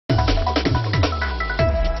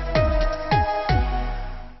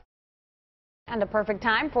And a perfect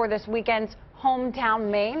time for this weekend's Hometown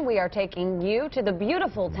Maine. We are taking you to the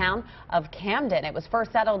beautiful town of Camden. It was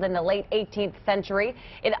first settled in the late 18th century.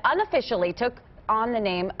 It unofficially took on the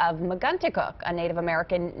name of Magunticook, a Native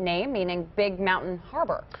American name meaning Big Mountain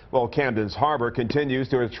Harbor. Well, Camden's harbor continues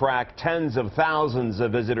to attract tens of thousands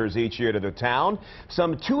of visitors each year to the town,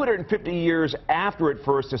 some 250 years after it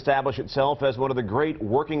first established itself as one of the great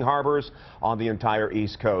working harbors on the entire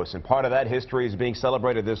East Coast. And part of that history is being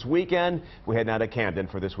celebrated this weekend. We head now to Camden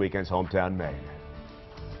for this weekend's Hometown Maine.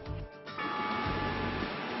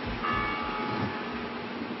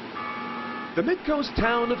 The mid-coast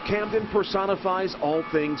town of Camden personifies all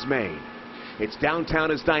things Maine. Its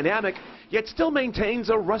downtown is dynamic, yet still maintains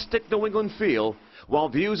a rustic New England feel, while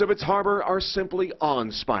views of its harbor are simply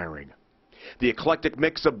awe-inspiring. The eclectic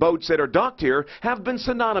mix of boats that are docked here have been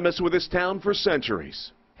synonymous with this town for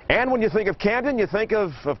centuries. And when you think of Camden, you think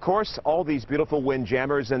of course, all these beautiful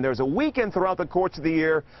windjammers. And there's a weekend throughout the course of the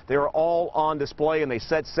year. They are all on display and they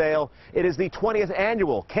set sail. It is the 20th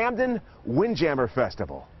annual Camden Windjammer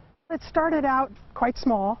Festival. It started out quite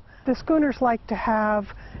small. The schooners like to have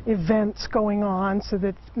events going on so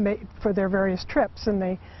that for their various trips, and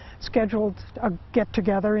they scheduled a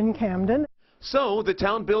get-together in Camden. So the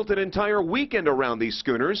town built an entire weekend around these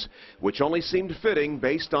schooners, which only seemed fitting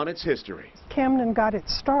based on its history. Camden got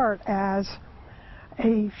its start as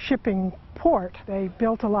a shipping port. They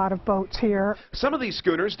built a lot of boats here. Some of these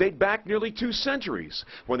schooners date back nearly 2 centuries,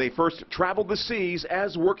 when they first traveled the seas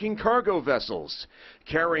as working cargo vessels,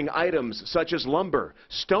 carrying items such as lumber,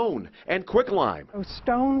 stone, and quicklime.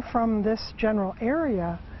 Stone from this general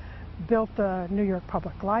area built the New York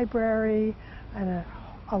Public Library and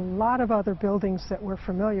a lot of other buildings that we're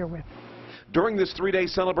familiar with. During this 3-day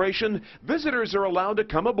celebration, visitors are allowed to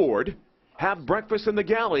come aboard, have breakfast in the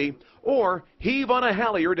galley, or heave on a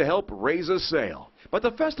halyard to help raise a sail. But the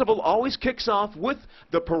festival always kicks off with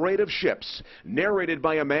the Parade of Ships, narrated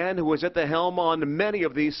by a man who was at the helm on many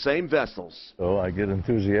of these same vessels. Oh, I get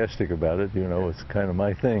enthusiastic about it. You know, it's kind of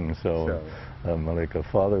my thing. So I'm like a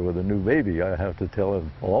father with a new baby. I have to tell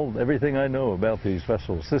him everything I know about these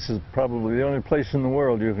vessels. This is probably the only place in the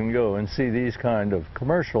world you can go and see these kind of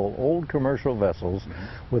old commercial vessels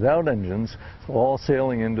without engines, all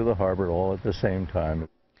sailing into the harbor all at the same time.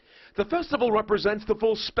 The festival represents the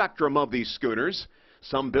full spectrum of these schooners,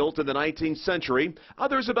 some built in the 19th century,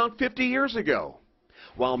 others about 50 years ago.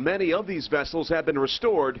 While many of these vessels have been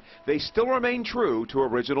restored, they still remain true to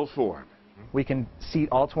original form. We can seat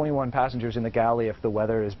all 21 passengers in the galley if the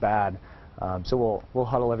weather is bad, so we'll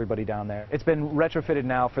huddle everybody down there. It's been retrofitted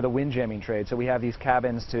now for the windjamming trade, so we have these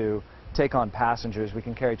cabins to take on passengers. We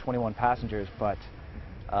can carry 21 passengers, but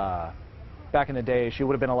back in the day, she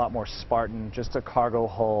would have been a lot more Spartan, just a cargo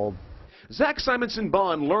hold. Zach Simonson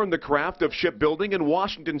Bond learned the craft of shipbuilding in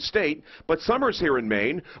Washington State, but summers here in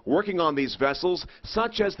Maine, working on these vessels,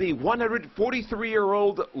 such as the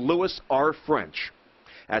 143-year-old Louis R. French.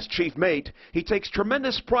 As chief mate, he takes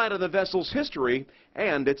tremendous pride in the vessel's history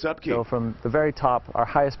and its upkeep. So from the very top, our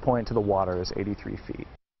highest point to the water is 83 feet.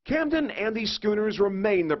 Camden and these schooners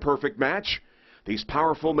remain the perfect match. These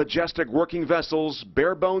powerful, majestic working vessels,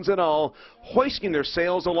 bare bones and all, hoisting their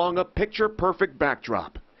sails along a picture-perfect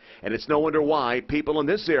backdrop. And it's no wonder why people in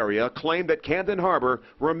this area claim that Camden Harbor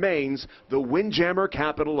remains the windjammer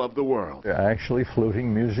capital of the world. They're actually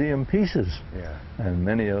floating museum pieces. Yeah. And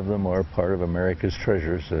many of them are part of America's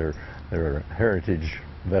treasures. They're heritage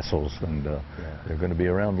vessels, and they're going to be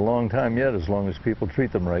around a long time yet, as long as people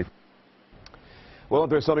treat them right. Well, if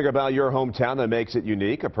there's something about your hometown that makes it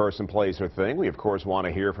unique, a person, place, or thing, we of course want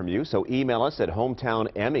to hear from you. So email us at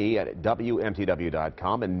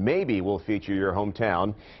hometownme@WMTW.com, and maybe we'll feature your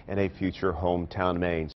hometown in a future Hometown Maine.